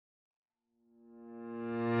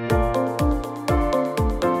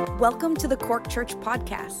Welcome to the Cork Church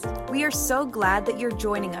Podcast. We are so glad that you're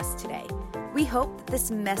joining us today. We hope that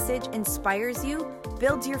this message inspires you,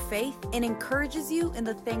 builds your faith, and encourages you in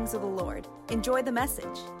the things of the Lord. Enjoy the message.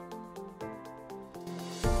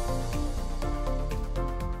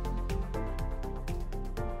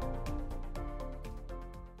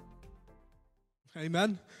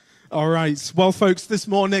 Amen. All right. Well, folks, this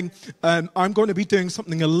morning, I'm going to be doing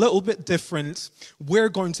something a little bit different. We're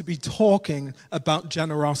going to be talking about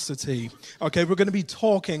generosity. Okay, we're going to be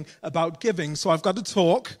talking about giving. So I've got to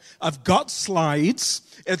talk. I've got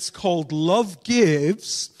slides. It's called Love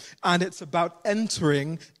Gives, and it's about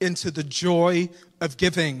entering into the joy of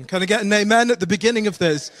giving. Can I get an amen at the beginning of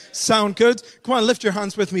this? Sound good? Come on, lift your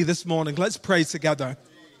hands with me this morning. Let's pray together.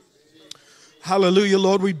 Hallelujah,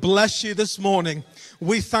 Lord. We bless you this morning.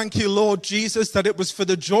 We thank you, Lord Jesus, that it was for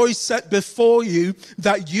the joy set before you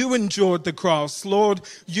that you endured the cross. Lord,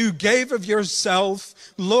 you gave of yourself.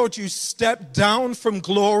 Lord, you stepped down from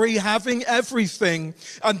glory, having everything,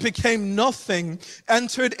 and became nothing,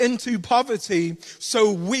 entered into poverty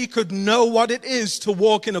so we could know what it is to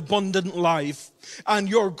walk in abundant life. And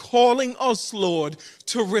you're calling us, Lord,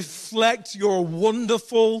 to reflect your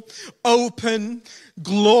wonderful, open,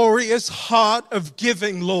 glorious heart of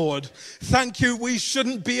giving, Lord. Thank you. We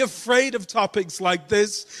shouldn't be afraid of topics like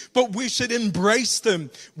this, but we should embrace them.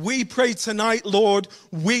 We pray tonight, Lord,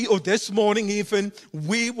 or this morning even,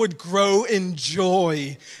 we would grow in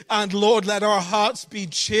joy. And Lord, let our hearts be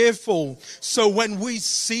cheerful. So when we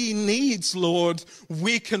see needs, Lord,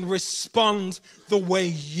 we can respond the way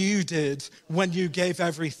you did when you gave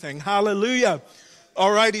everything. Hallelujah.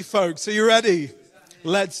 All righty, folks. Are you ready?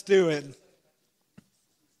 Let's do it.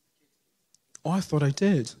 Oh, I thought I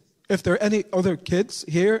did. If there are any other kids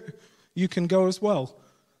here, you can go as well.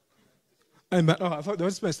 I thought that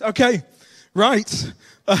was missed. Okay, right.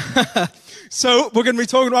 So we're going to be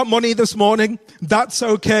talking about money this morning. That's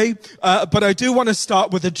okay. But I do want to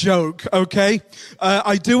start with a joke, okay?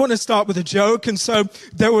 I do want to start with a joke. And so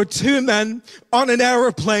there were two men on an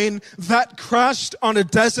airplane that crashed on a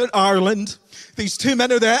desert island. These two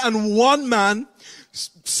men are there, and one man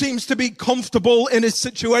seems to be comfortable in his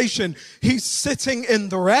situation. He's sitting in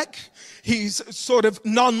the wreck. He's sort of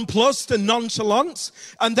nonplussed and nonchalant.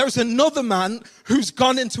 And there's another man who's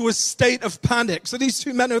gone into a state of panic. So these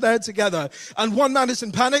two men are there together. And one man is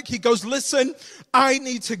in panic. He goes, listen, we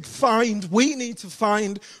need to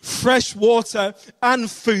find fresh water and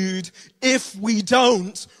food. If we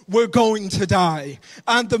don't, we're going to die.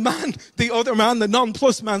 And the other man, the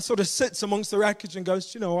nonplussed man, sort of sits amongst the wreckage and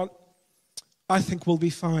goes, you know what? I think we'll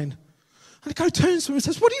be fine. And the guy turns to him and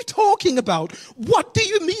says, what are you talking about? What do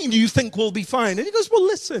you mean you think we'll be fine? And he goes, well,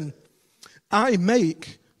 listen, I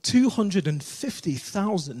make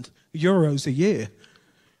 250,000 euros a year.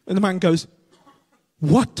 And the man goes,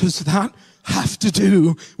 what does that have to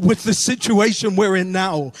do with the situation we're in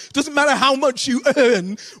now? Doesn't matter how much you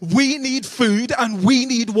earn, we need food and we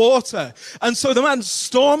need water. And so the man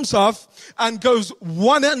storms off and goes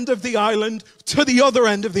one end of the island to the other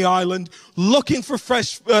end of the island, looking for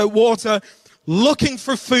fresh water, looking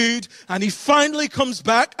for food, and he finally comes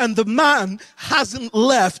back, and the man hasn't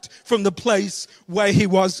left from the place where he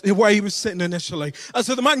was sitting initially. And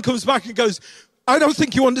so the man comes back and goes, I don't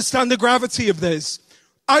think you understand the gravity of this.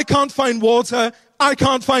 I can't find water, I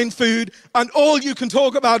can't find food, and all you can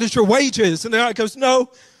talk about is your wages. And the guy goes, no,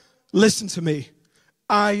 listen to me.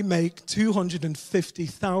 I make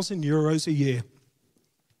 250,000 euros a year.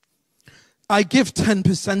 I give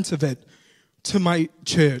 10% of it to my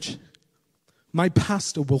church. My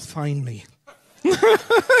pastor will find me.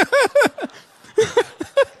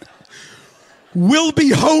 We'll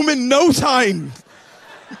be home in no time.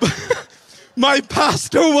 My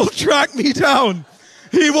pastor will track me down.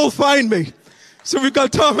 He will find me. So we've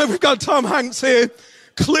got Tom Hanks here.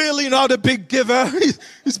 Clearly not a big giver.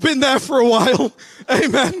 He's been there for a while.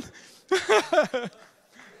 Amen.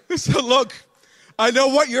 So look, I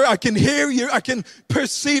know I can hear you. I can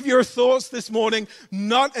perceive your thoughts this morning.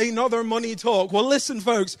 Not another money talk. Well, listen,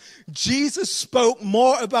 folks. Jesus spoke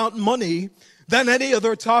more about money than any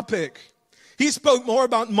other topic. He spoke more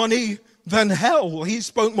about money than hell. He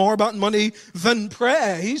spoke more about money than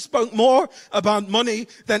prayer. He spoke more about money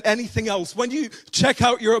than anything else. When you check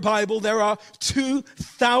out your Bible, there are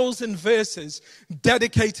 2,000 verses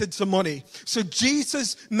dedicated to money. So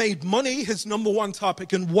Jesus made money his number one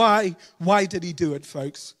topic. And why? Why did he do it,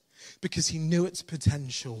 folks? Because he knew its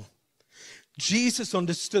potential. Jesus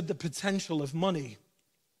understood the potential of money.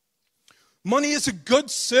 Money is a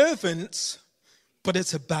good servant, but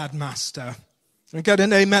it's a bad master. I get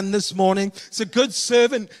an amen this morning. It's a good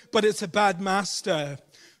servant, but it's a bad master.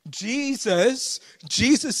 Jesus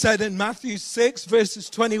said in Matthew 6, verses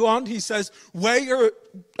 21, he says, where your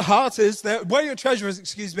heart is, where your treasure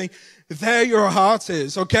is, there your heart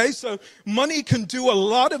is, okay? So money can do a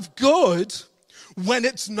lot of good when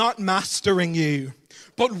it's not mastering you.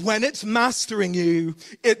 But when it's mastering you,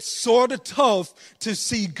 it's sort of tough to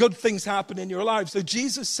see good things happen in your life. So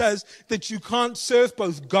Jesus says that you can't serve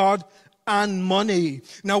both God and money.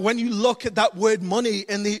 Now, when you look at that word money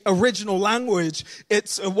in the original language,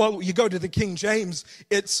 it's, you go to the King James,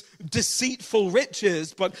 it's deceitful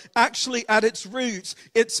riches, but actually at its roots,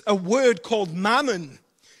 it's a word called mammon.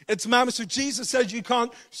 It's mammon. So Jesus says you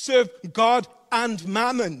can't serve God and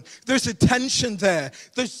mammon. There's a tension there.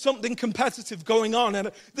 There's something competitive going on.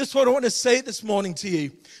 And this is what I want to say this morning to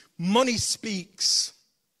you. Money speaks.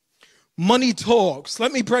 Money talks.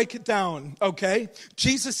 Let me break it down, okay?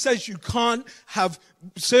 Jesus says you can't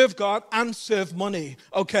serve God and serve money,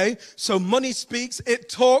 okay? So money speaks. It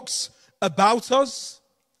talks about us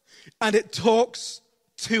and it talks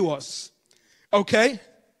to us, okay?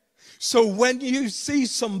 So when you see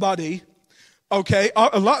somebody, okay,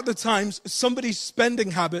 a lot of the times, somebody's spending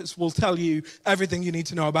habits will tell you everything you need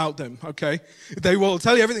to know about them, okay? They will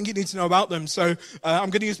tell you everything you need to know about them. So I'm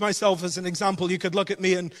going to use myself as an example. You could look at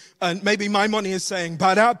me and maybe my money is saying,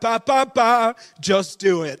 ba-da-ba-ba-ba, just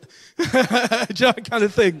do it. Kind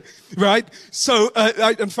of thing, right? So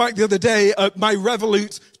in fact, the other day, my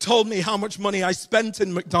Revolut told me how much money I spent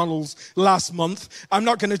in McDonald's last month. I'm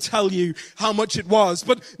not going to tell you how much it was,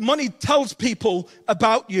 but money tells people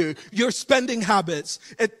about you, your spending habits.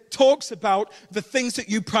 It talks about the things that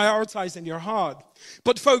you prioritize in your heart.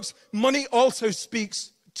 But folks, money also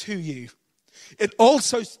speaks to you. It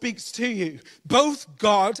also speaks to you. Both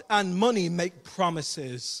God and money make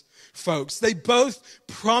promises, folks. They both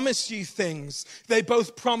promise you things. They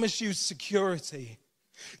both promise you security.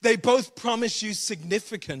 They both promise you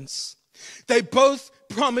significance. They both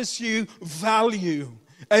promise you value.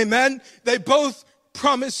 Amen? They both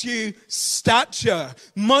promise you stature.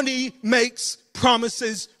 Money makes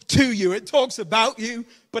promises to you. It talks about you,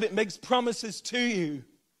 but it makes promises to you.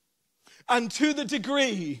 And to the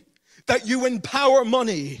degree that you empower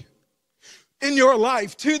money in your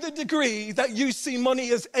life, to the degree that you see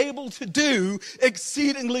money as able to do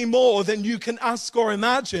exceedingly more than you can ask or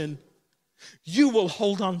imagine, you will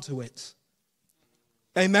hold on to it.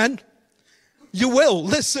 Amen? You will.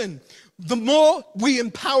 Listen, the more we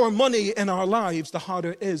empower money in our lives, the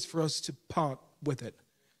harder it is for us to part with it.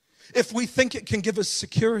 If we think it can give us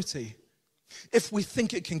security, if we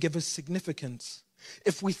think it can give us significance,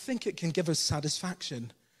 if we think it can give us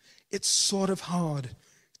satisfaction, it's sort of hard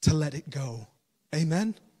to let it go.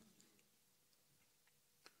 Amen?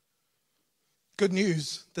 Good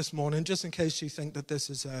news this morning, just in case you think that this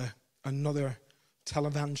is another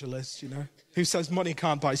televangelist, who says money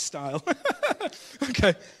can't buy style.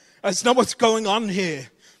 Okay, that's not what's going on here.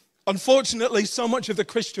 Unfortunately, so much of the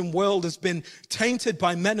Christian world has been tainted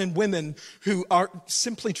by men and women who are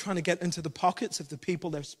simply trying to get into the pockets of the people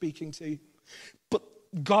they're speaking to. But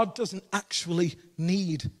God doesn't actually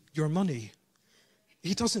need your money.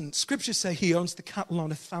 He doesn't. Scriptures say he owns the cattle on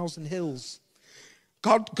 1,000 hills.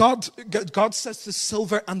 God says the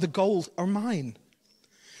silver and the gold are mine.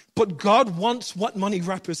 But God wants what money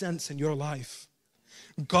represents in your life.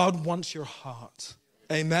 God wants your heart.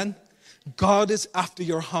 Amen? God is after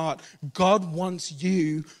your heart. God wants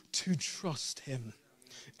you to trust him.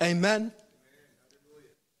 Amen?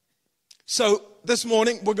 So this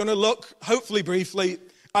morning we're going to look, hopefully briefly,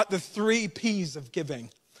 at the 3 P's of giving.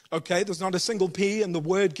 Okay, there's not a single P in the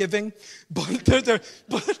word giving, but we're going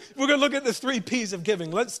to look at the 3 P's of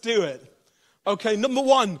giving. Let's do it. Okay, number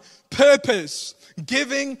 1, purpose.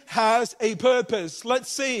 Giving has a purpose.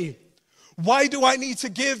 Let's see. Why do I need to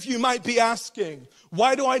give, you might be asking?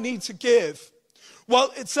 Why do I need to give?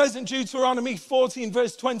 Well, it says in Deuteronomy 14,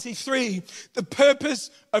 verse 23, the purpose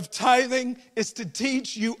of tithing is to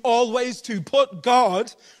teach you always to put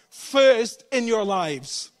God first in your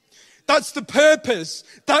lives. That's the purpose.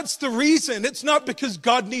 That's the reason. It's not because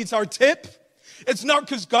God needs our tip. It's not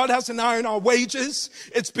because God has an eye on our wages.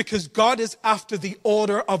 It's because God is after the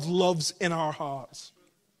order of loves in our hearts.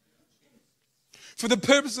 For the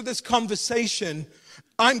purpose of this conversation,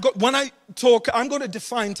 I'm going to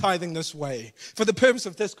define tithing this way. For the purpose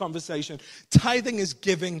of this conversation, tithing is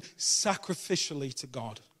giving sacrificially to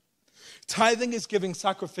God. Tithing is giving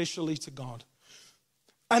sacrificially to God.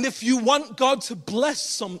 And if you want God to bless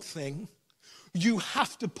something, you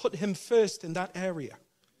have to put him first in that area.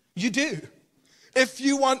 You do. If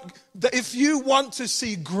you want to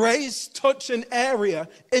see grace touch an area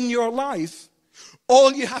in your life,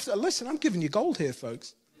 all you have to, listen, I'm giving you gold here,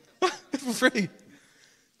 folks. For free.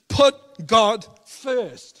 Put God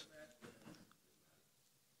first.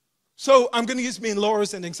 So I'm going to use me and Laura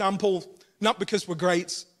as an example, not because we're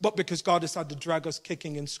great, but because God has had to drag us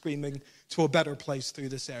kicking and screaming to a better place through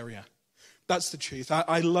this area. That's the truth.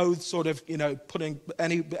 I loathe sort of, putting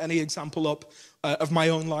any example up of my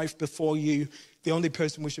own life before you. The only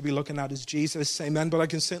person we should be looking at is Jesus, amen. But I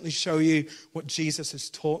can certainly show you what Jesus has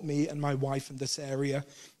taught me and my wife in this area,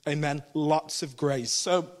 amen. Lots of grace.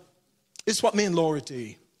 So it's what me and Laura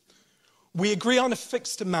do. We agree on a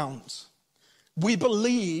fixed amount. We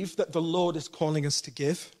believe that the Lord is calling us to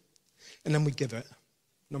give, and then we give it,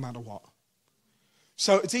 no matter what.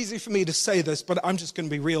 So it's easy for me to say this, but I'm just going to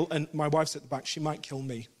be real, and my wife's at the back. She might kill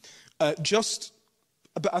me. I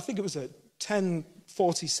think it was at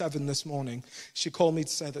 10:47 this morning, she called me to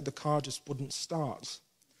say that the car just wouldn't start.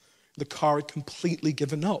 The car had completely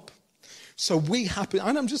given up. So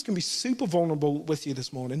and I'm just going to be super vulnerable with you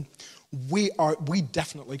this morning. We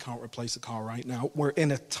definitely can't replace a car right now. We're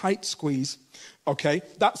in a tight squeeze, okay?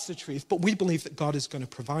 That's the truth. But we believe that God is going to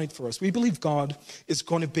provide for us. We believe God is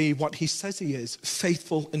going to be what he says he is,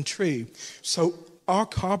 faithful and true. So our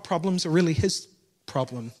car problems are really his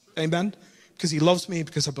problem, amen? Because he loves me,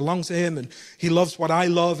 because I belong to him, and he loves what I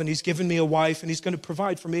love, and he's given me a wife, and he's going to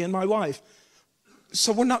provide for me and my wife.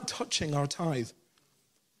 So we're not touching our tithe.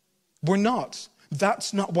 We're not.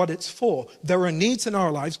 That's not what it's for. There are needs in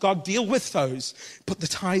our lives. God, deal with those. But the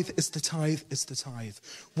tithe is the tithe is the tithe.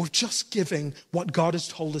 We're just giving what God has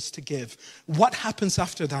told us to give. What happens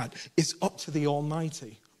after that is up to the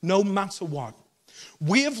Almighty, no matter what.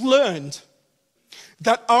 We have learned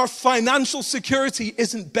that our financial security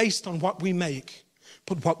isn't based on what we make,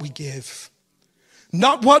 but what we give.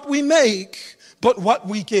 Not what we make, but what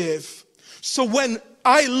we give. So when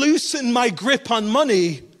I loosen my grip on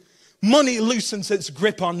money, money loosens its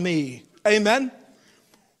grip on me. Amen?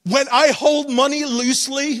 When I hold money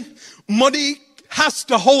loosely, money has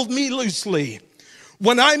to hold me loosely.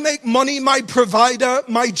 When I make money my provider,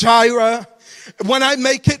 my gyra, when I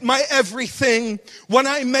make it my everything, when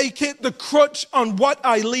I make it the crutch on what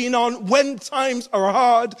I lean on when times are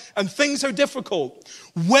hard and things are difficult,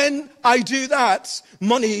 when I do that,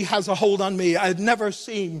 money has a hold on me. I've never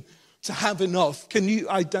seemed to have enough. Can you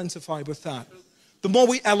identify with that? The more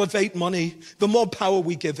we elevate money, the more power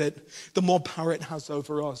we give it, the more power it has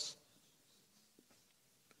over us.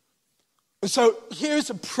 So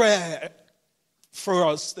here's a prayer for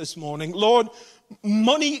us this morning. Lord,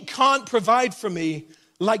 money can't provide for me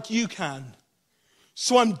like you can.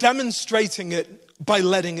 So I'm demonstrating it by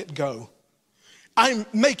letting it go. I'm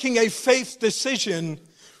making a faith decision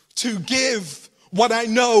to give what I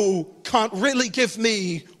know can't really give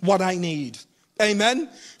me what I need. Amen?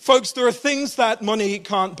 Folks, there are things that money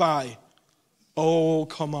can't buy. Oh,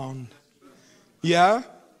 come on. Yeah?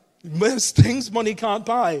 There's things money can't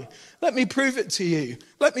buy. Let me prove it to you.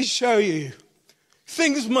 Let me show you.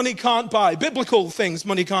 Things money can't buy. Biblical things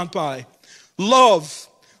money can't buy. Love,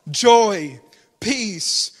 joy,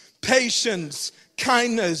 peace, patience,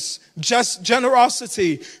 kindness,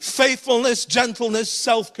 generosity, faithfulness, gentleness,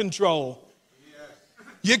 self-control.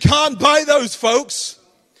 You can't buy those, folks.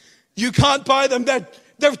 You can't buy them.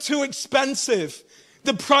 They're too expensive.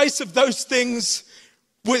 The price of those things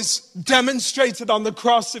was demonstrated on the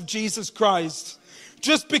cross of Jesus Christ.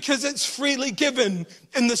 Just because it's freely given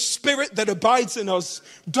in the Spirit that abides in us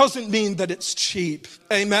doesn't mean that it's cheap.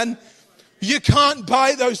 Amen? You can't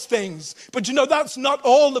buy those things. But that's not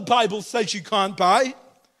all the Bible says you can't buy.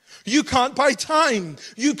 You can't buy time.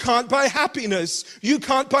 You can't buy happiness. You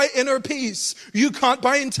can't buy inner peace. You can't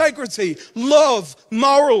buy integrity, love,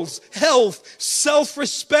 morals, health,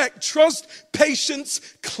 self-respect, trust, patience,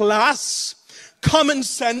 class, common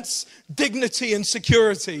sense, dignity, and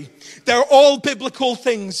security. They're all biblical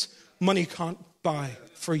things money can't buy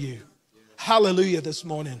for you. Hallelujah this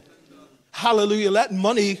morning. Hallelujah. Let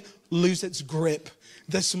money lose its grip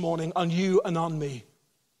this morning on you and on me.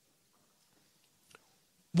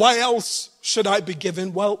 Why else should I be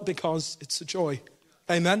given? Well, because it's a joy.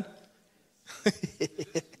 Amen?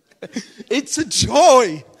 It's a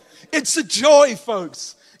joy. It's a joy,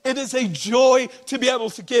 folks. It is a joy to be able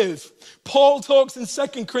to give. Paul talks in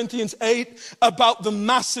 2 Corinthians 8 about the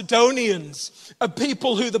Macedonians, a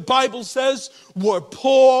people who the Bible says were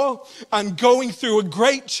poor and going through a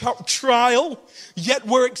great trial, yet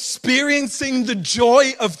were experiencing the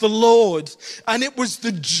joy of the Lord. And it was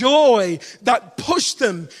the joy that pushed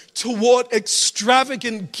them toward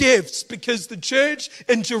extravagant gifts because the church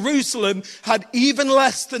in Jerusalem had even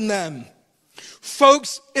less than them.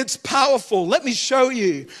 Folks, it's powerful. Let me show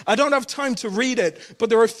you. I don't have time to read it, but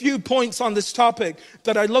there are a few points on this topic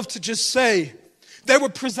that I'd love to just say. They were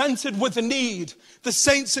presented with a need. The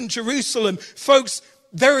saints in Jerusalem. Folks,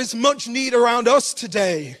 there is much need around us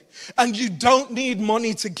today. And you don't need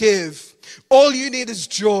money to give. All you need is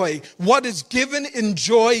joy. What is given in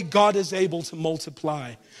joy, God is able to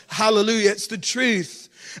multiply. Hallelujah. It's the truth.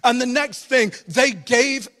 And the next thing, they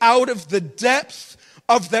gave out of the depth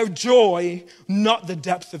of their joy, not the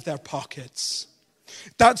depth of their pockets.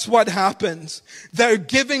 That's what happens. Their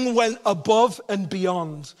giving went above and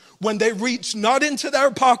beyond when they reached not into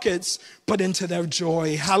their pockets, but into their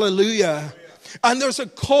joy. Hallelujah. And there's a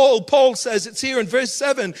call, Paul says, it's here in verse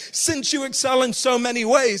 7, since you excel in so many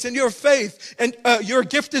ways, in your faith, and your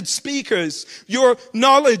gifted speakers, your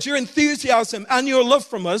knowledge, your enthusiasm, and your love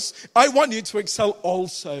from us, I want you to excel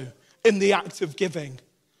also in the act of giving.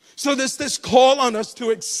 So there's this call on us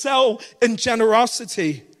to excel in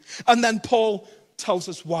generosity. And then Paul tells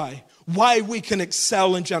us why we can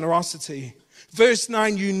excel in generosity. Verse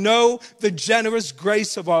 9, you know the generous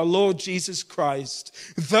grace of our Lord Jesus Christ.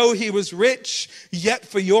 Though he was rich, yet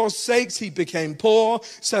for your sakes he became poor,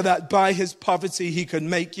 so that by his poverty he could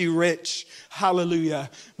make you rich. Hallelujah.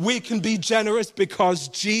 We can be generous because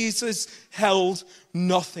Jesus held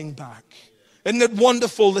nothing back. Isn't it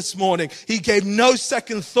wonderful this morning? He gave no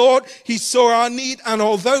second thought. He saw our need, and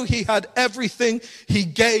although he had everything, he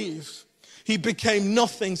gave. He became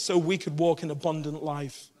nothing so we could walk an abundant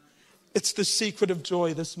life. It's the secret of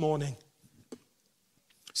joy this morning.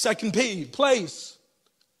 Second P, place.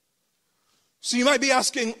 So you might be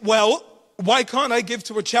asking, well, why can't I give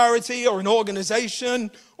to a charity or an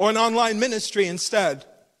organization or an online ministry instead?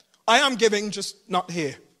 I am giving, just not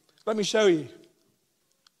here. Let me show you.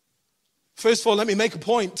 First of all, let me make a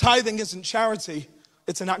point. Tithing isn't charity.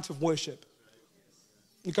 It's an act of worship.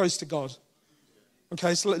 It goes to God.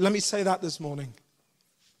 Okay, so let me say that this morning.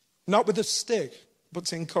 Not with a stick, but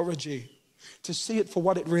to encourage you to see it for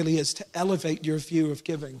what it really is, to elevate your view of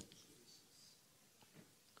giving.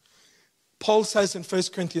 Paul says in 1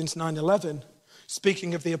 Corinthians 9:11,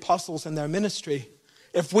 speaking of the apostles and their ministry,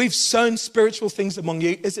 if we've sown spiritual things among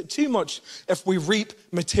you, is it too much if we reap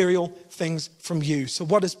material things from you? So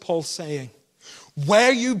what is Paul saying?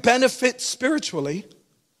 Where you benefit spiritually,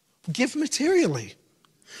 give materially.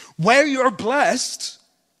 Where you're blessed,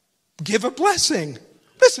 give a blessing.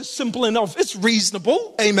 This is simple enough. It's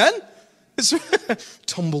reasonable. Amen.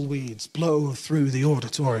 Tumbleweeds blow through the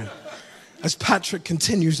auditorium as Patrick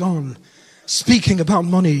continues on speaking about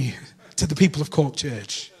money to the people of Cork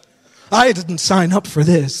Church. I didn't sign up for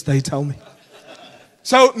this, they tell me.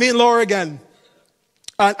 So me and Laura again.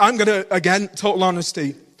 I'm going to, again, total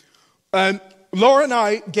honesty. Laura and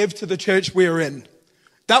I give to the church we're in.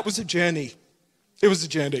 That was a journey. It was a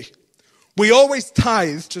journey. We always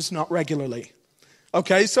tithe, just not regularly.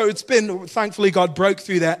 Okay, so it's been, thankfully God broke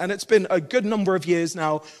through that, and it's been a good number of years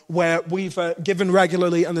now where we've given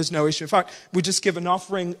regularly and there's no issue. In fact, we just give an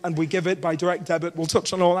offering and we give it by direct debit. We'll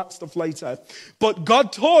touch on all that stuff later. But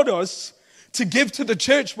God taught us to give to the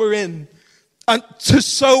church we're in and to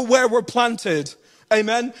sow where we're planted.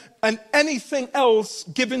 Amen. And anything else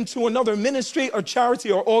given to another ministry or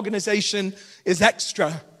charity or organization is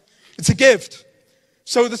extra. It's a gift.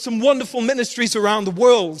 So there's some wonderful ministries around the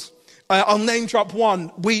world. I'll name drop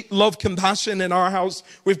one. We love compassion in our house.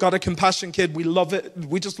 We've got a compassion kid. We love it.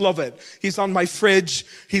 We just love it. He's on my fridge.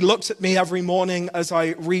 He looks at me every morning as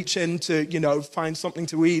I reach in to, find something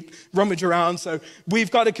to eat, rummage around. So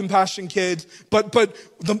we've got a compassion kid. But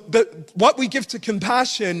what we give to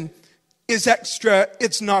compassion is extra.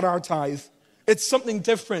 It's not our tithe. It's something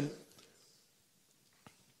different.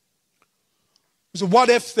 It's a what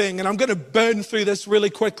if thing, and I'm going to burn through this really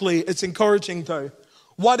quickly. It's encouraging though.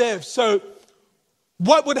 What if? So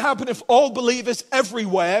what would happen if all believers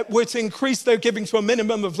everywhere were to increase their giving to a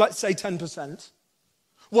minimum of, let's say, 10%?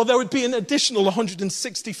 Well, there would be an additional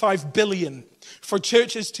 165 billion for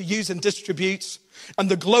churches to use and distribute, and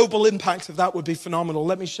the global impact of that would be phenomenal.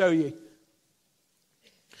 Let me show you.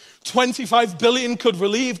 25 billion could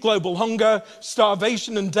relieve global hunger,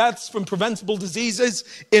 starvation, and deaths from preventable diseases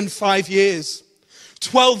in 5 years.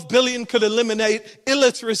 12 billion could eliminate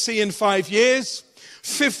illiteracy in 5 years.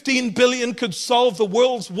 15 billion could solve the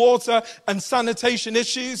world's water and sanitation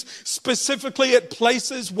issues, specifically at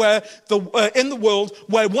places where in the world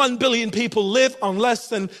where 1 billion people live on less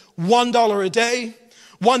than $1 a day.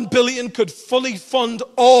 1 billion could fully fund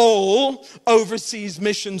all overseas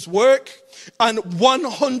missions work, and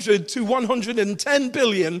 100 to 110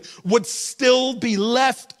 billion would still be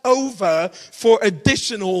left over for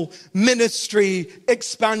additional ministry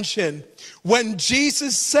expansion. When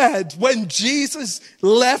Jesus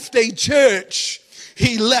left a church,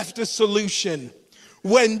 he left a solution.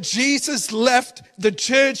 When Jesus left the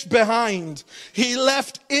church behind, he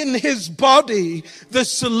left in his body the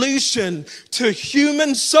solution to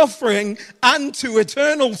human suffering and to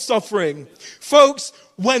eternal suffering. Folks,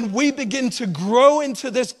 when we begin to grow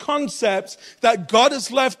into this concept that God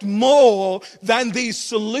has left more than the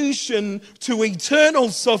solution to eternal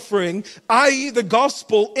suffering, i.e. the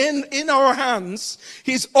gospel, in our hands,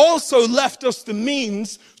 he's also left us the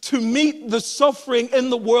means to meet the suffering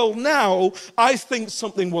in the world now. I think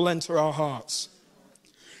something will enter our hearts.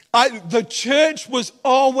 The church was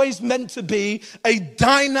always meant to be a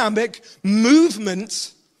dynamic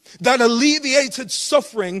movement that alleviated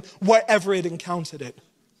suffering wherever it encountered it.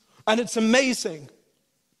 And it's amazing.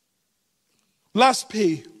 Last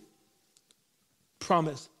P,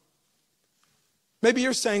 promise. Maybe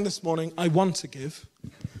you're saying this morning, I want to give.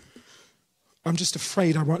 I'm just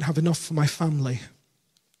afraid I won't have enough for my family.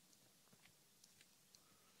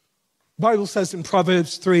 The Bible says in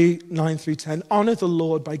Proverbs 3:9-10, honor the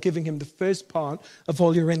Lord by giving him the first part of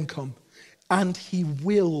all your income, and he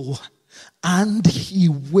will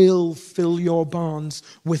fill your barns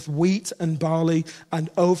with wheat and barley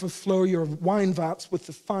and overflow your wine vats with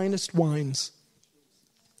the finest wines.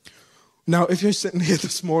 Now, if you're sitting here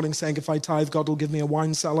this morning saying, if I tithe, God will give me a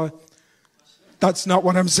wine cellar, that's not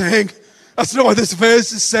what I'm saying. That's not what this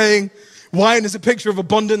verse is saying. Wine is a picture of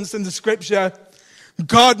abundance in the scripture.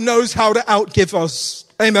 God knows how to outgive us.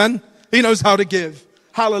 Amen. He knows how to give.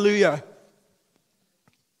 Hallelujah.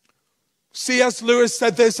 C.S. Lewis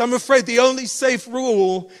said this, I'm afraid the only safe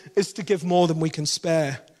rule is to give more than we can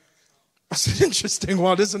spare. That's an interesting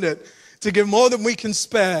one, isn't it? To give more than we can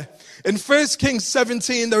spare. In 1 Kings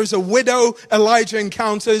 17, there is a widow Elijah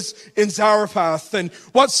encounters in Zarephath. And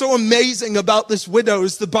what's so amazing about this widow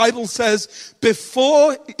is the Bible says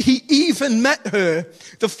before he even met her,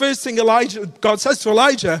 the first thing God says to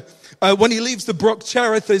Elijah when he leaves the brook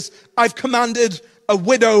Cherith is, I've commanded a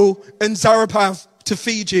widow in Zarephath to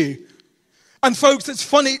feed you. And folks, it's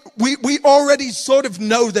funny, we already sort of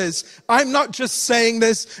know this. I'm not just saying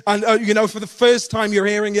this, and for the first time you're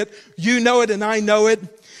hearing it. You know it and I know it.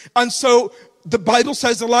 And so the Bible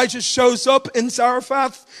says Elijah shows up in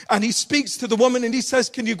Zarephath and he speaks to the woman and he says,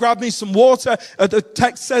 can you grab me some water? The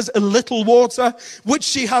text says a little water, which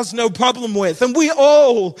she has no problem with. And we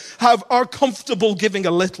all are comfortable giving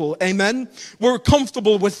a little. Amen. We're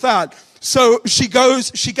comfortable with that. So she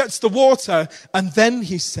goes, she gets the water, and then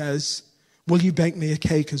he says, will you bake me a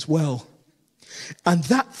cake as well? And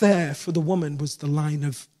that there for the woman was the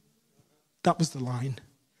line.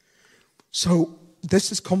 So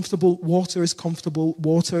this is comfortable. Water is comfortable.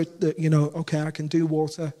 Water, okay, I can do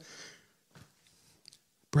water.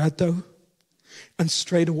 Bread though. And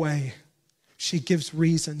straight away, she gives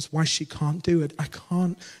reasons why she can't do it. I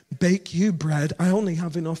can't bake you bread. I only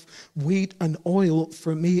have enough wheat and oil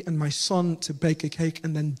for me and my son to bake a cake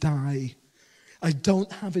and then die. I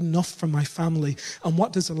don't have enough for my family. And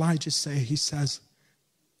what does Elijah say? He says,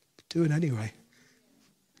 do it anyway.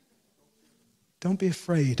 Don't be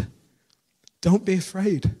afraid. Don't be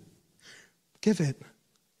afraid. Give it.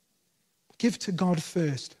 Give to God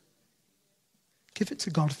first. Give it to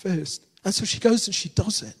God first. And so she goes and she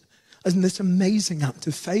does it. And this amazing act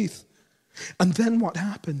of faith. And then what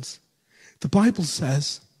happens? The Bible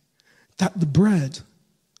says that the bread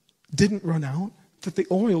didn't run out. That the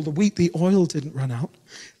wheat, the oil didn't run out.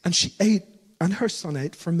 And she ate, and her son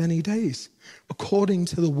ate for many days, according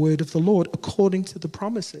to the word of the Lord, according to the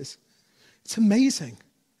promises. It's amazing.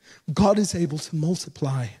 God is able to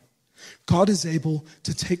multiply. God is able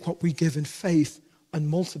to take what we give in faith and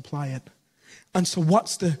multiply it. And so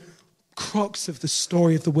what's the crux of the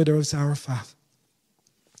story of the widow of Zarephath?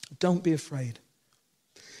 Don't be afraid.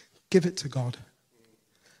 Give it to God.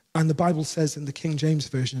 And the Bible says in the King James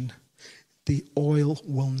Version, the oil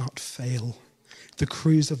will not fail. The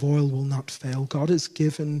cruse of oil will not fail. God has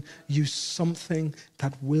given you something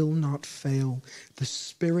that will not fail. The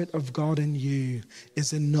Spirit of God in you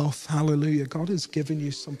is enough. Hallelujah. God has given you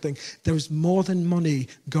something. There's more than money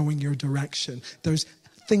going your direction. There's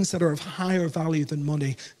things that are of higher value than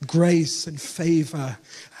money. Grace and favor.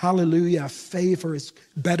 Hallelujah. Favor is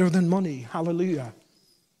better than money. Hallelujah.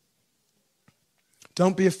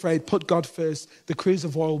 Don't be afraid. Put God first. The cruse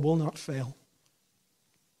of oil will not fail.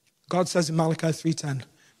 God says in Malachi 3:10,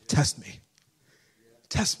 test me.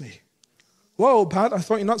 Test me. Whoa, Pat, I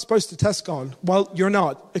thought you're not supposed to test God. Well, you're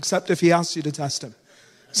not, except if he asks you to test him.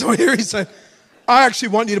 So here he said, I actually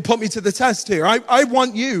want you to put me to the test here. I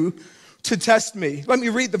want you to test me. Let me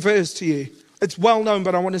read the verse to you. It's well known,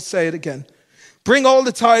 but I want to say it again. Bring all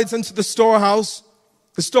the tithes into the storehouse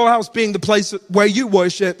being the place where you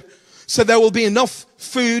worship, so there will be enough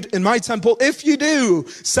food in my temple. If you do,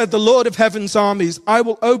 said the Lord of heaven's armies, I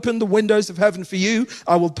will open the windows of heaven for you.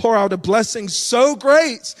 I will pour out a blessing so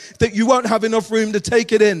great that you won't have enough room to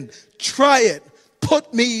take it in. Try it.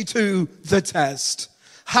 Put me to the test.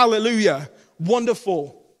 Hallelujah.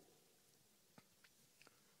 Wonderful.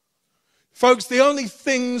 Folks, the only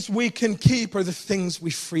things we can keep are the things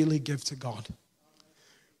we freely give to God.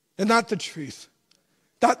 Isn't that the truth?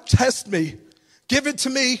 That test me. Give it to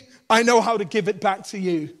me. I know how to give it back to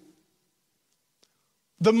you.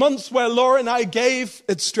 The months where Laura and I gave,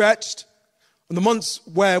 it stretched. And the months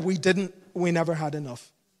where we didn't, we never had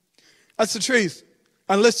enough. That's the truth.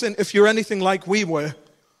 And listen, if you're anything like we were,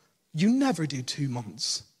 you never do 2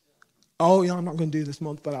 months. Oh, yeah, I'm not going to do this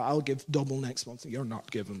month, but I'll give double next month. You're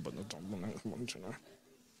not giving, but the double next month, you know.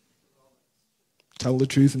 Tell the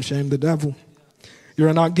truth and shame the devil.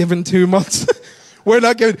 You're not giving 2 months. We're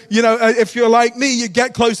not giving, if you're like me, you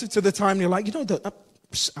get closer to the time and you're like,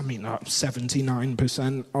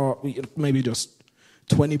 79% or maybe just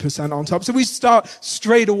 20% on top. So we start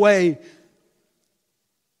straight away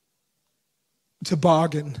to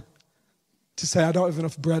bargain, to say, I don't have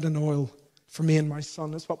enough bread and oil for me and my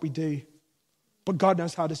son. That's what we do. But God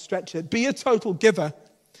knows how to stretch it. Be a total giver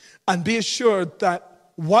and be assured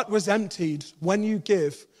that what was emptied when you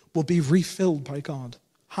give will be refilled by God.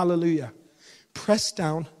 Hallelujah. Pressed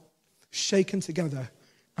down, shaken together,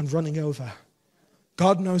 and running over.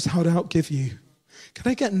 God knows how to outgive you. Can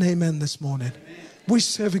I get an amen this morning? Amen. We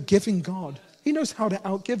serve a giving God. He knows how to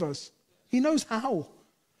outgive us. He knows how.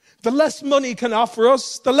 The less money can offer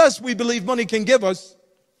us, the less we believe money can give us,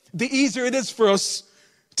 the easier it is for us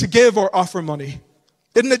to give or offer money.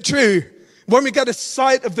 Isn't it true? When we get a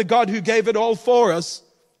sight of the God who gave it all for us,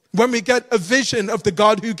 when we get a vision of the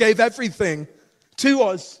God who gave everything to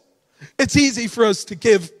us, it's easy for us to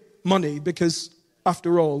give money because,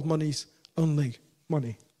 after all, money's only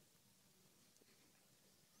money.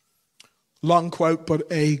 Long quote, but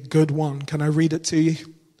a good one. Can I read it to you?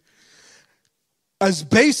 As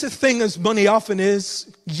base a thing as money often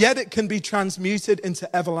is, yet it can be transmuted into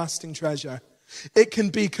everlasting treasure. It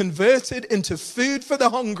can be converted into food for the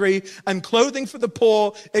hungry and clothing for the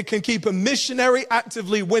poor. It can keep a missionary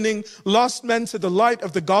actively winning lost men to the light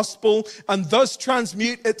of the gospel and thus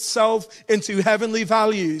transmute itself into heavenly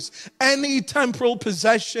values. Any temporal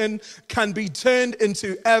possession can be turned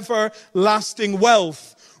into everlasting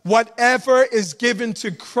wealth. Whatever is given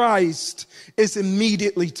to Christ is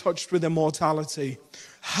immediately touched with immortality.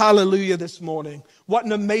 Hallelujah this morning. What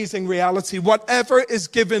an amazing reality. Whatever is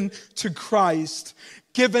given to Christ,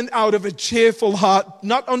 given out of a cheerful heart,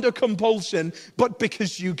 not under compulsion, but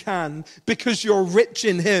because you can, because you're rich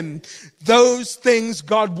in Him, those things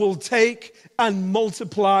God will take and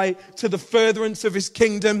multiply to the furtherance of His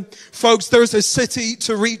kingdom. Folks, there's a city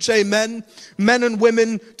to reach, amen. Men and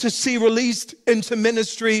women to see released into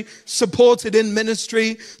ministry, supported in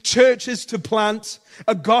ministry, churches to plant,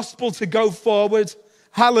 a gospel to go forward.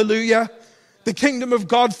 Hallelujah. The kingdom of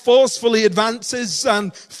God forcefully advances,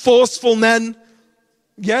 and forceful men,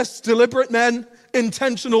 yes, deliberate men,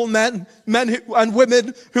 intentional men and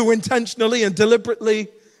women who intentionally and deliberately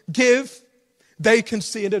give, they can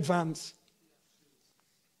see it advance.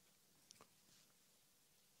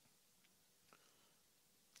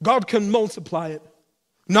 God can multiply it,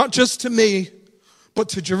 not just to me, but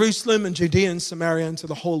to Jerusalem and Judea and Samaria and to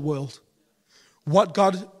the whole world. What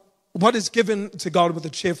is given to God with a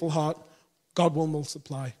cheerful heart, God will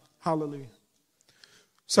multiply. Hallelujah.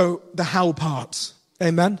 So the how parts.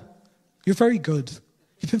 Amen. You're very good.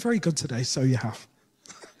 You've been very good today, so you have.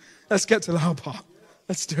 Let's get to the how part.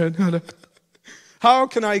 Let's do it. How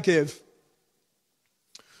can I give?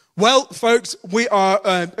 Well, folks,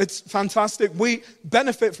 it's fantastic. We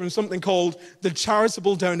benefit from something called the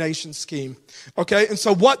charitable donation scheme. Okay, and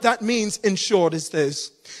so what that means in short is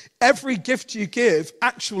this. Every gift you give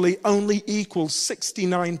actually only equals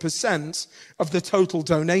 69% of the total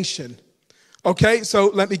donation. Okay,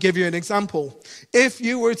 so let me give you an example. If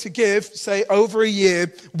you were to give, say, over a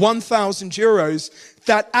year, 1,000 euros,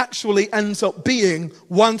 that actually ends up being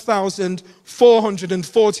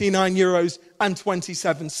 1,449 euros and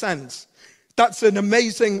 27 cents. That's an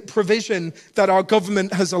amazing provision that our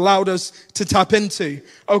government has allowed us to tap into.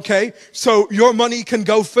 Okay, so your money can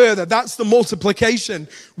go further. That's the multiplication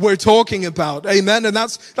we're talking about. Amen. And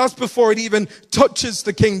that's before it even touches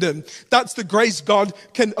the kingdom. That's the grace God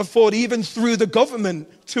can afford even through the government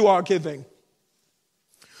to our giving.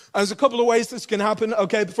 There's a couple of ways this can happen.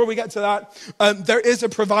 Okay, before we get to that, there is a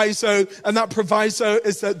proviso, and that proviso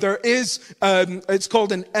is that there is, it's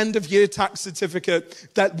called an end-of-year tax certificate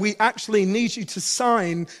that we actually need you to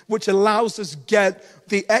sign, which allows us get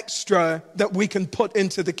the extra that we can put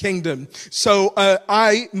into the kingdom. So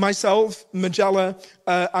I, myself, Magella,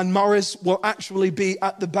 and Morris will actually be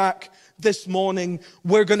at the back this morning.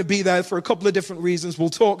 We're going to be there for a couple of different reasons. We'll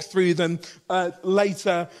talk through them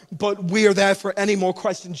later, but we are there for any more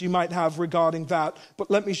questions you might have regarding that.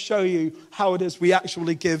 But let me show you how it is we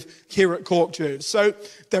actually give here at Cork Church. So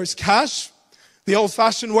there's cash, the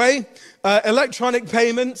old-fashioned way, electronic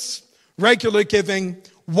payments, regular giving,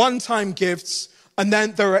 one-time gifts, and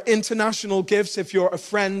then there are international gifts. If you're a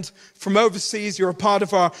friend from overseas, you're a part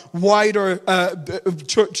of our wider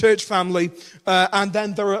church family. And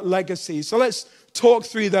then there are legacies. So let's talk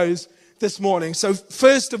through those this morning. So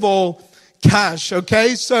first of all, cash,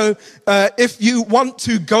 okay? So if you want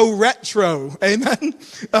to go retro, amen,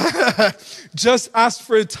 just ask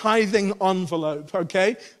for a tithing envelope,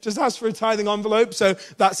 okay? Just ask for a tithing envelope. So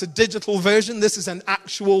that's a digital version. This is an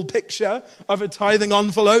actual picture of a tithing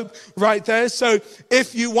envelope right there. So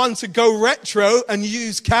if you want to go retro and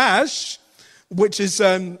use cash, which is,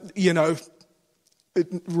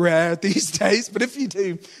 rare these days, but if you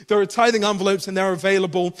do, there are tithing envelopes and they're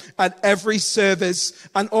available at every service.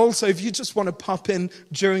 And also, if you just want to pop in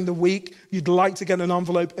during the week, you'd like to get an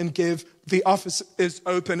envelope and give, the office is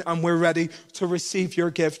open and we're ready to receive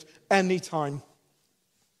your gift anytime.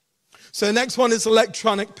 So the next one is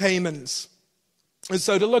electronic payments. And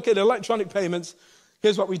so to look at electronic payments,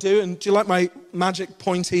 here's what we do. And do you like my magic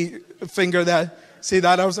pointy finger there? See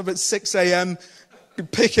that? I was up at 6 a.m.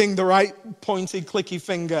 picking the right pointy, clicky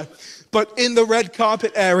finger. But in the red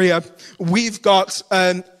carpet area, we've got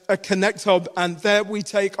a Connect Hub, and there we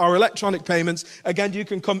take our electronic payments. Again, you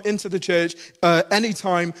can come into the church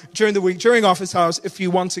anytime during the week, during office hours, if you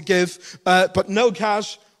want to give, but no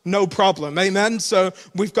cash, no problem. Amen? So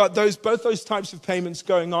we've got both those types of payments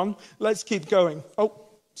going on. Let's keep going. Oh,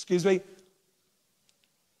 excuse me.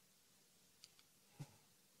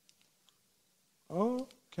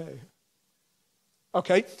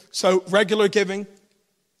 Okay, so regular giving.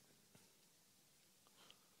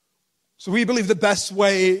 So we believe the best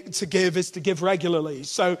way to give is to give regularly.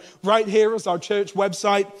 So right here is our church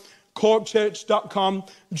website, corkchurch.com.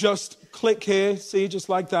 Just click here, see, just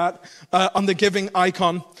like that, on the giving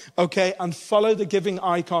icon, okay, and follow the giving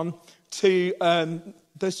icon to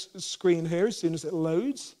this screen here as soon as it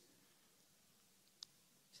loads.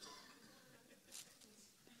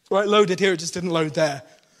 Well, it loaded here, it just didn't load there.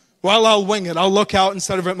 Well, I'll wing it. I'll look out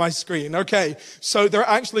instead of at my screen. Okay, so there are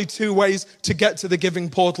actually two ways to get to the giving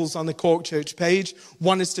portals on the Cork Church page.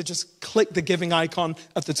 One is to just click the giving icon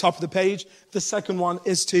at the top of the page. The second one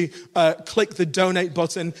is to click the donate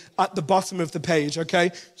button at the bottom of the page,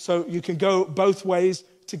 okay? So you can go both ways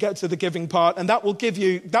to get to the giving part, and that will get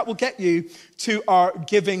you to our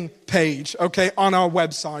giving page, okay, on our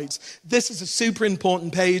website. This is a super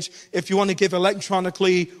important page if you want to give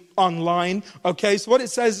electronically online, okay? So what it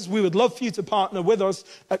says is we would love for you to partner with us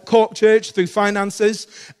at Cork Church through finances.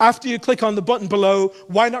 After you click on the button below,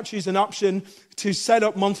 why not choose an option to set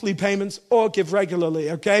up monthly payments or give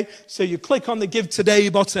regularly, okay? So you click on the Give Today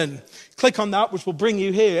button. Click on that, which will bring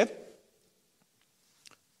you here.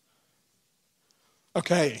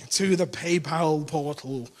 Okay, to the PayPal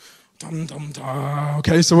portal. Dum, dum, dum.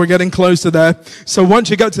 Okay, so we're getting closer there. So once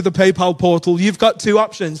you get to the PayPal portal, you've got two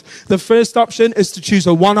options. The first option is to choose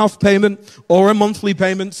a one-off payment or a monthly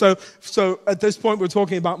payment. So at this point, we're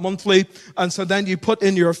talking about monthly. And so then you put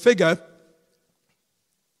in your figure.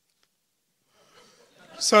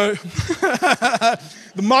 So the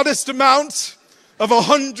modest amount of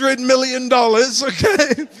 $100 million,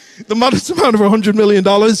 okay? The modest amount of $100 million.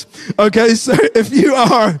 Okay, so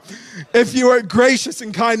if you are gracious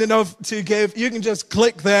and kind enough to give, you can just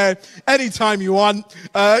click there anytime you want.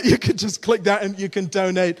 You can just click that and you can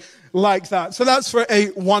donate like that. So that's for a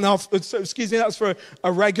one-off, that's for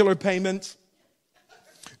a regular payment.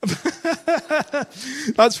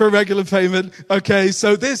 That's for a regular payment. Okay,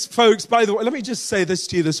 so this, folks, by the way, let me just say this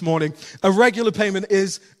to you this morning. A regular payment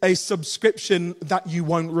is a subscription that you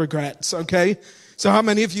won't regret, okay? So how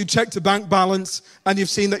many of you checked a bank balance and you've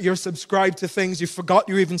seen that you're subscribed to things, you forgot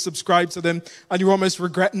you're even subscribed to them, and you're almost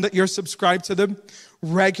regretting that you're subscribed to them?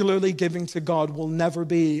 Regularly giving to God will never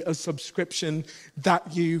be a subscription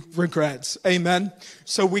that you regret. Amen?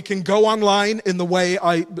 So we can go online in the way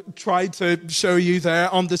I tried to show you there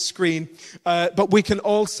on the screen, but we can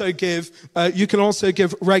also give, you can also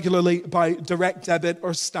give regularly by direct debit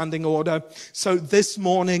or standing order. So this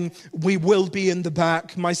morning we will be in the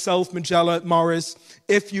back, myself, Magella, Morris, us.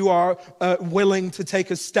 If you are willing to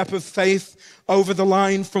take a step of faith over the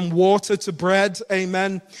line from water to bread,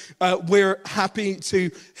 amen, we're happy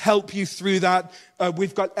to help you through that.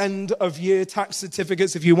 We've got end of year tax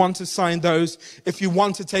certificates if you want to sign those. If you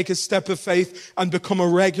want to take a step of faith and become a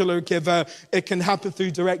regular giver, it can happen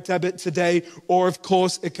through direct debit today, or of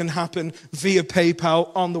course it can happen via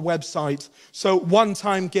PayPal on the website. So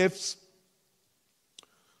one-time gifts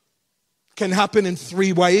can happen in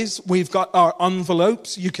 3 ways. We've got our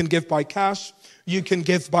envelopes. You can give by cash. You can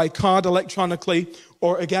give by card electronically,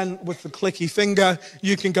 or again, with the clicky finger,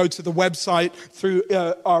 you can go to the website through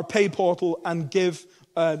our pay portal and give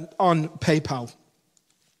on PayPal.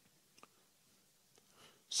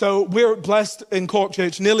 So we're blessed in Cork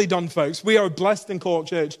Church, nearly done, folks. We are blessed in Cork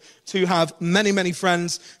Church to have many, many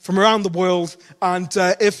friends from around the world. And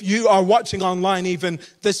if you are watching online even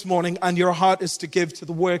this morning and your heart is to give to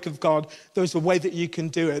the work of God, there's a way that you can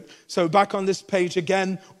do it. So back on this page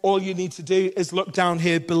again, all you need to do is look down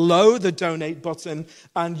here below the donate button,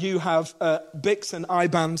 and you have BICs and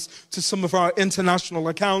IBANs to some of our international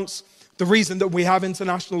accounts. The reason that we have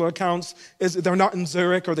international accounts is that they're not in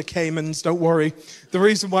Zurich or the Caymans, don't worry. The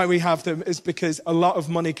reason why we have them is because a lot of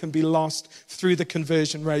money can be lost through the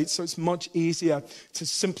conversion rate. So it's much easier to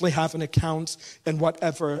simply have an account in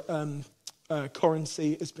whatever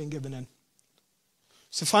currency is being given in.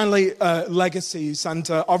 So finally, legacies. And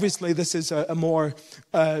obviously this is a more,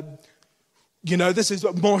 this is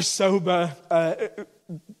a more sober.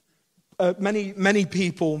 Many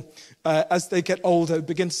people, as they get older,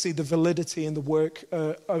 begin to see the validity in the work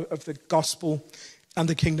of the gospel and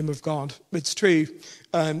the kingdom of God. It's true.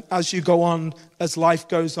 As you go on, as life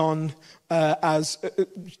goes on, as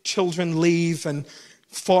children leave and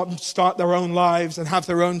start their own lives and have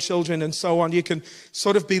their own children and so on, you can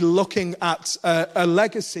sort of be looking at a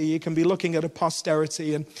legacy. You can be looking at a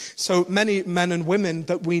posterity. And so many men and women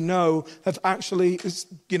that we know have actually,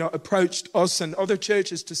 approached us and other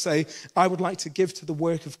churches to say, I would like to give to the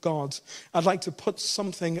work of God. I'd like to put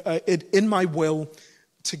something in my will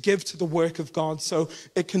to give to the work of God. So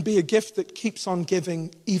it can be a gift that keeps on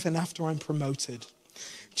giving even after I'm promoted.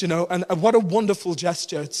 And what a wonderful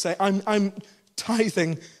gesture to say, I'm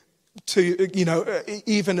tithing to,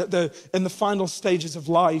 even in the final stages of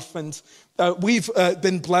life. And we've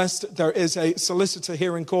been blessed. There is a solicitor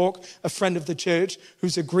here in Cork, a friend of the church,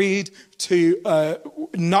 who's agreed to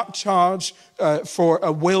not charge for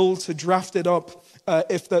a will to draft it up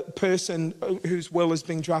if the person whose will is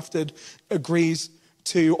being drafted agrees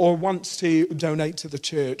to or wants to donate to the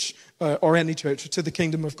church or any church, to the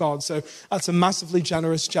kingdom of God. So that's a massively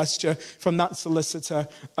generous gesture from that solicitor.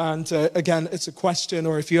 And again, it's a question,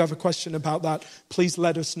 or if you have a question about that, please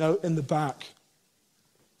let us know in the back.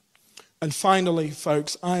 And finally,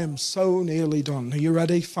 folks, I am so nearly done. Are you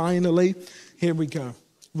ready? Finally, here we go.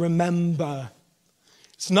 Remember,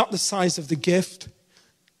 it's not the size of the gift,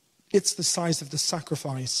 it's the size of the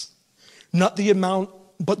sacrifice. Not the amount,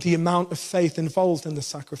 but the amount of faith involved in the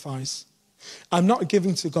sacrifice. I'm not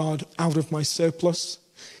giving to God out of my surplus.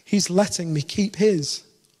 He's letting me keep his.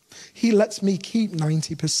 He lets me keep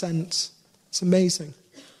 90%. It's amazing.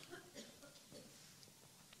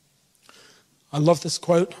 I love this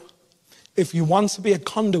quote. If you want to be a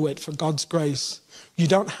conduit for God's grace, you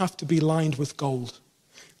don't have to be lined with gold.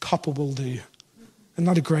 Copper will do. Isn't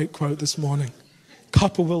that a great quote this morning?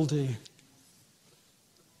 Copper will do.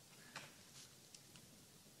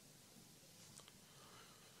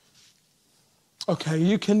 Okay,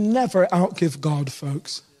 you can never outgive God,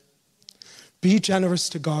 folks. Be generous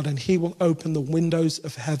to God and he will open the windows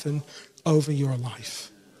of heaven over your life.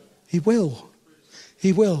 He will.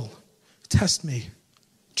 He will. Test me.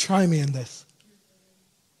 Try me in this.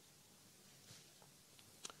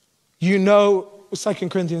 You know, 2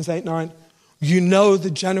 Corinthians 8:9, you know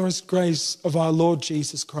the generous grace of our Lord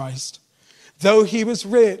Jesus Christ. Though he was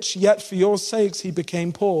rich, yet for your sakes he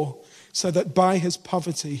became poor, so that by his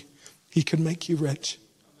poverty he could make you rich.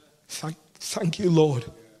 Thank you, Lord.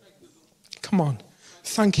 Come on.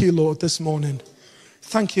 Thank you, Lord, this morning.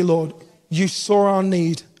 Thank you, Lord. You saw our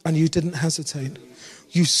need and you didn't hesitate.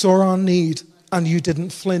 You saw our need and you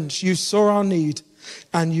didn't flinch. You saw our need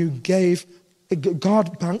and you gave.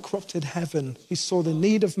 God bankrupted heaven. He saw the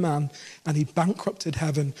need of man and he bankrupted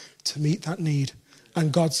heaven to meet that need.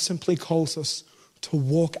 And God simply calls us to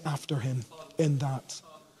walk after him in that.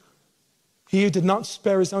 He who did not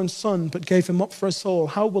spare his own son, but gave him up for us all,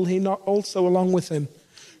 how will he not also, along with him,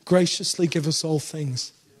 graciously give us all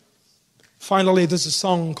things? Finally, there's a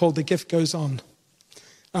song called The Gift Goes On.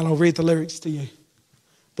 And I'll read the lyrics to you.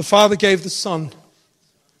 The Father gave the Son.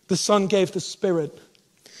 The Son gave the Spirit.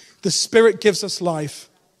 The Spirit gives us life.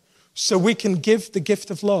 so we can give the gift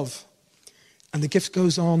of love. And the gift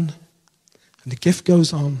goes on, and the gift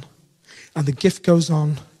goes on, and the gift goes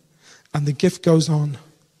on, and the gift goes on.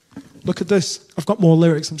 Look at this. I've got more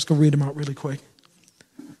lyrics. I'm just going to read them out really quick.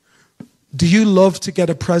 Do you love to get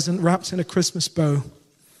a present wrapped in a Christmas bow?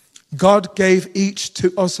 God gave each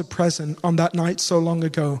to us a present on that night so long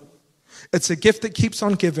ago. It's a gift that keeps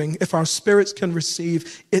on giving. If our spirits can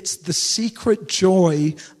receive, it's the secret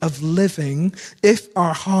joy of living. If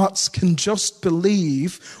our hearts can just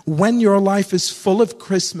believe, when your life is full of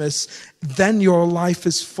Christmas, then your life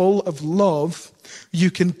is full of love.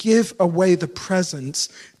 You can give away the presents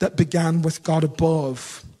that began with God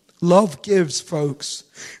above. Love gives, folks.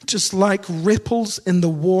 Just like ripples in the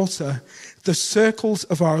water, the circles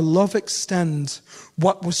of our love extend.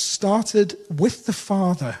 What was started with the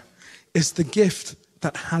Father is the gift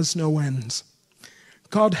that has no end.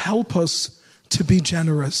 God, help us to be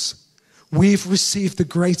generous. We've received the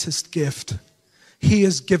greatest gift. He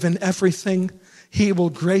has given everything. He will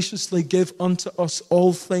graciously give unto us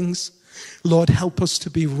all things. Lord, help us to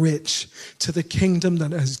be rich to the kingdom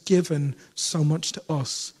that has given so much to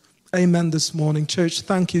us. Amen this morning. Church,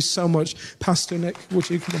 thank you so much. Pastor Nick, would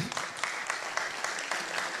you come on?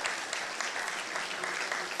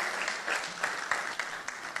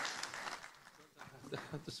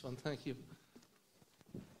 This one, thank you.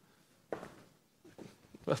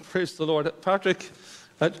 Well, praise the Lord. Patrick,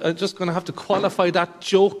 I'm just going to have to qualify that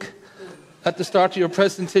joke at the start of your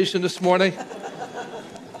presentation this morning.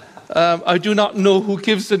 I do not know who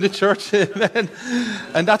gives in the church, amen.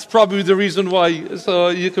 And that's probably the reason why. So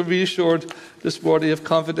you can be assured this morning of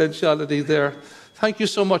confidentiality there. Thank you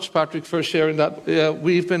so much, Patrick, for sharing that.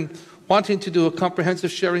 We've been wanting to do a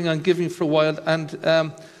comprehensive sharing on giving for a while,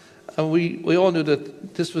 and we all knew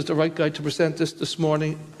that this was the right guy to present this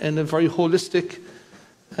morning in a very holistic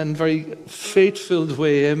and very faith-filled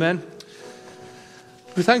way, amen.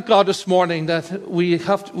 We thank God this morning that we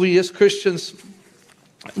as Christians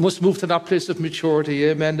must move to that place of maturity,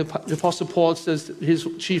 amen. The Apostle Paul says his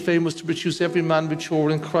chief aim was to produce every man mature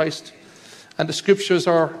in Christ. And the scriptures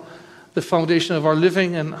are the foundation of our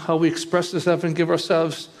living and how we express ourselves and give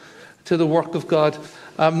ourselves to the work of God.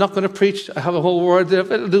 I'm not going to preach. I have a whole word there,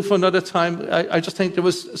 but I'll do for another time. I just think there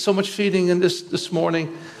was so much feeding in this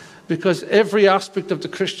morning, because every aspect of the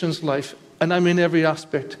Christian's life, and I mean every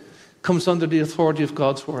aspect, comes under the authority of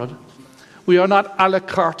God's word. We are not a la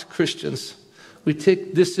carte Christians. We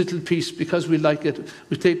take this little piece because we like it.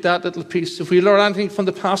 We take that little piece. If we learn anything from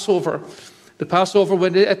the Passover,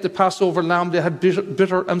 when they ate the Passover lamb, they had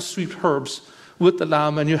bitter and sweet herbs with the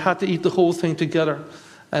lamb, and you had to eat the whole thing together.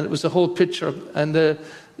 And it was a whole picture. And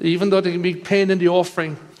even though there can be pain in the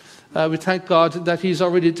offering, we thank God that he's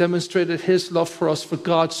already demonstrated his love for us. For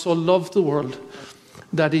God so loved the world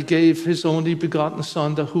that he gave his only begotten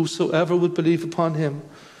Son, that whosoever would believe upon him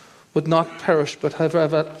would not perish, but have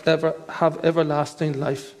everlasting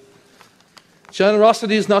life.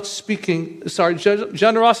 Generosity is not something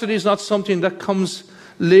that comes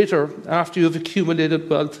later after you've accumulated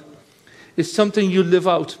wealth. It's something you live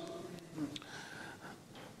out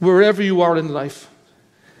wherever you are in life.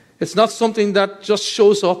 It's not something that just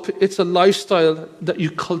shows up. It's a lifestyle that you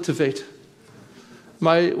cultivate.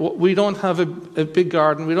 We don't have a big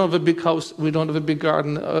garden. We don't have a big house. We don't have a big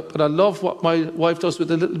garden. But I love what my wife does with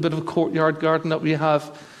a little bit of a courtyard garden that we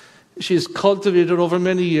have. She's cultivated over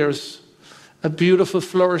many years a beautiful,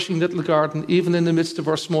 flourishing little garden, even in the midst of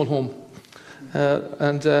our small home.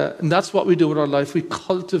 And that's what we do with our life. We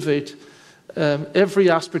cultivate every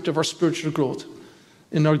aspect of our spiritual growth.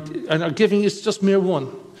 And our giving is just mere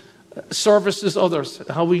one. Service is others.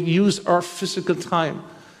 How we use our physical time.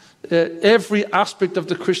 Every aspect of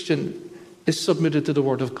the Christian is submitted to the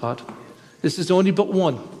Word of God. This is only but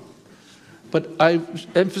one. But I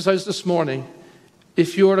emphasize this morning,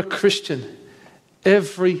 if you're a Christian,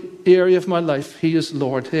 every area of my life, he is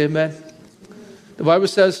Lord. Amen. The Bible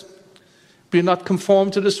says, be not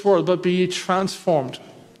conformed to this world, but be ye transformed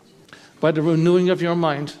by the renewing of your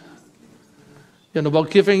mind.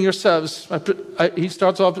 About giving yourselves, he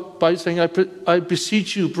starts off by saying, I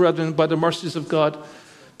beseech you, brethren, by the mercies of God,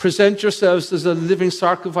 present yourselves as a living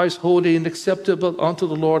sacrifice, holy and acceptable unto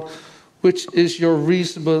the Lord, which is your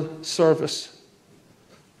reasonable service.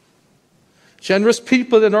 Generous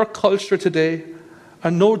people in our culture today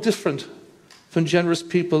are no different from generous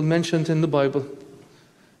people mentioned in the Bible.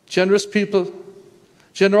 Generosity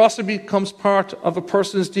becomes part of a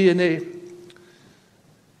person's DNA.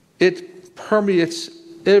 It permeates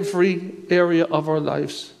every area of our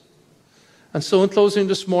lives. And so in closing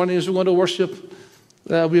this morning, as we're going to worship,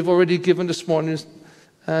 we've already given this morning,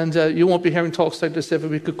 and you won't be hearing talks like this every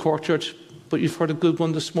week at Cork Church. but you've heard a good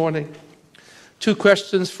one this morning. 2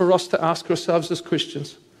 questions for us to ask ourselves as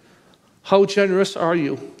Christians. How generous are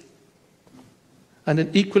you? And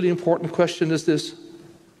an equally important question is this: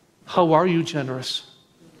 how are you generous?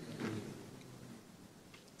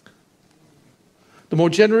 The more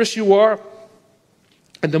generous you are,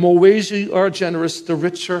 and the more ways you are generous, the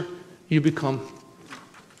richer you become.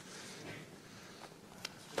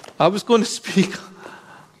 I was going to speak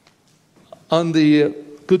on the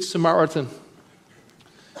Good Samaritan,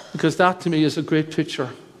 because that to me is a great picture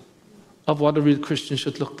of what a real Christian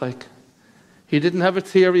should look like. He didn't have a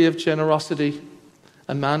theory of generosity.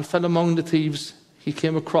 A man fell among the thieves. He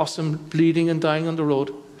came across him bleeding and dying on the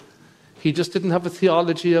road. He just didn't have a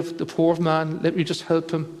theology of the poor man. Let me just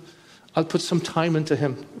help him. I'll put some time into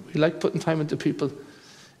him. We like putting time into people.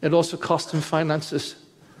 It also cost him finances.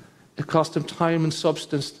 It cost him time and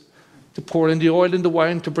substance to pour in the oil and the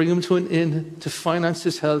wine, to bring him to an inn, to finance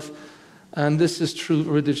his health. And this is true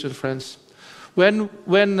religion, friends. When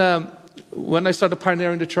I started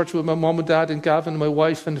pioneering the church with my mom and dad and Gavin and my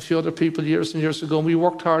wife and a few other people years and years ago, and we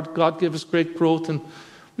worked hard, God gave us great growth, and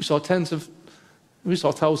we saw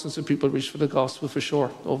thousands of people reach for the gospel for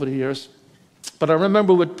sure over the years. But I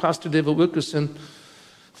remember with Pastor David Wilkerson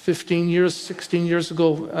 16 years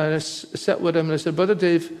ago, I sat with him and I said, Brother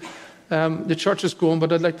Dave, the church is growing,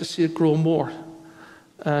 but I'd like to see it grow more.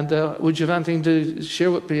 And would you have anything to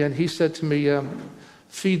share with me? And he said to me,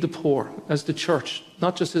 feed the poor as the church,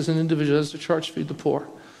 not just as an individual, as the church, feed the poor.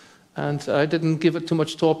 And I didn't give it too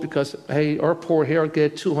much thought because, hey, our poor here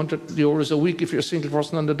get €200 a week if you're a single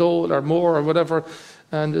person on the dole or more or whatever.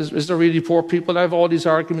 And is there really poor people? I have all these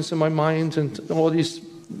arguments in my mind and all these,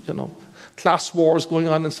 class wars going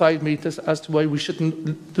on inside me as to why we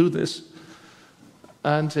shouldn't do this.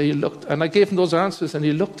 And he looked, and I gave him those answers, and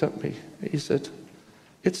he looked at me. He said,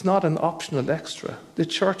 it's not an optional extra. The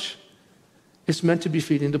church is meant to be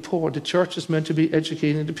feeding the poor. The church is meant to be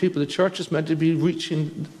educating the people. The church is meant to be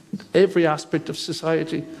reaching every aspect of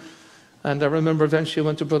society. And I remember eventually I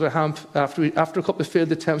went to Brother Hamp after a couple of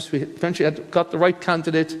failed attempts. We eventually had got the right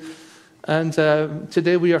candidate. And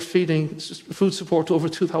today we are feeding food support to over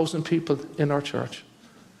 2,000 people in our church.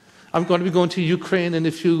 I'm going to be going to Ukraine in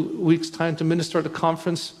a few weeks' time to minister at a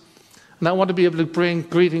conference. And I want to be able to bring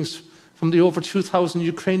greetings from the over 2,000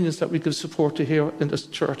 Ukrainians that we can support to here in this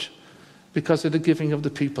church because of the giving of the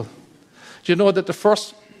people. Do you know that the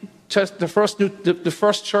first church,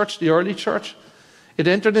 the early church, it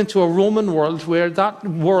entered into a Roman world where that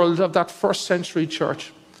world of that first century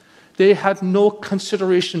church, they had no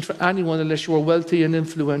consideration for anyone unless you were wealthy and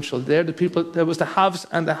influential. There was the haves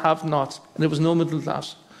and the have-nots, and there was no middle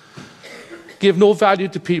class. Gave no value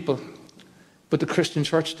to people, but the Christian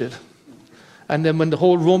church did. And then when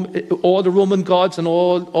all the Roman gods and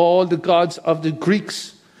all the gods of the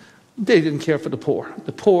Greeks, they didn't care for the poor.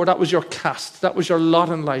 The poor, that was your caste. That was your lot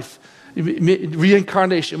in life.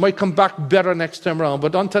 Reincarnation. It might come back better next time around.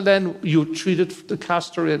 But until then, you treated the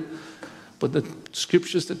caster in. But the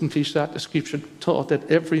scriptures didn't teach that. The scripture taught that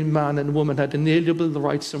every man and woman had inalienable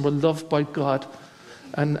rights and were loved by God.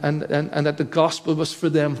 And that the gospel was for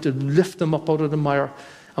them to lift them up out of the mire.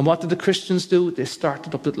 And what did the Christians do? They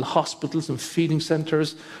started up little hospitals and feeding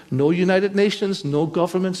centers. No United Nations, no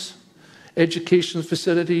governments, education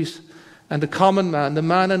facilities. And the common man, the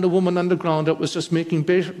man and the woman on the ground that was just making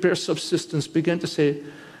bare subsistence, began to say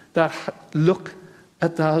that, look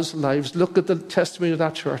at those lives, look at the testimony of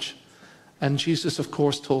that church. And Jesus, of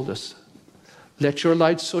course, told us, let your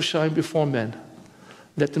light so shine before men.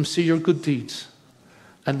 Let them see your good deeds.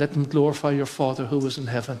 And let them glorify your Father who is in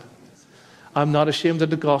heaven. I'm not ashamed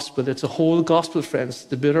of the gospel. It's a whole gospel, friends.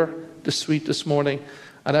 The bitter, the sweet this morning.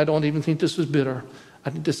 And I don't even think this was bitter.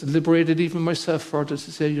 I think this liberated even myself further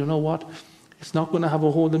to say, you know what? It's not going to have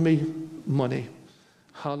a hold of me, money.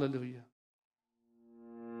 Hallelujah.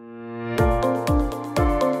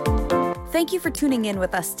 Thank you for tuning in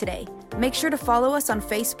with us today. Make sure to follow us on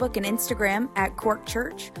Facebook and Instagram at Cork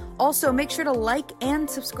Church. Also, make sure to like and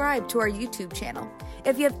subscribe to our YouTube channel.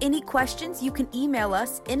 If you have any questions, you can email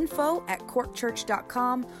us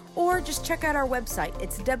info@corkchurch.com or just check out our website.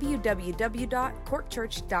 It's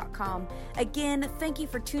www.corkchurch.com. Again, thank you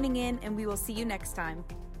for tuning in, and we will see you next time.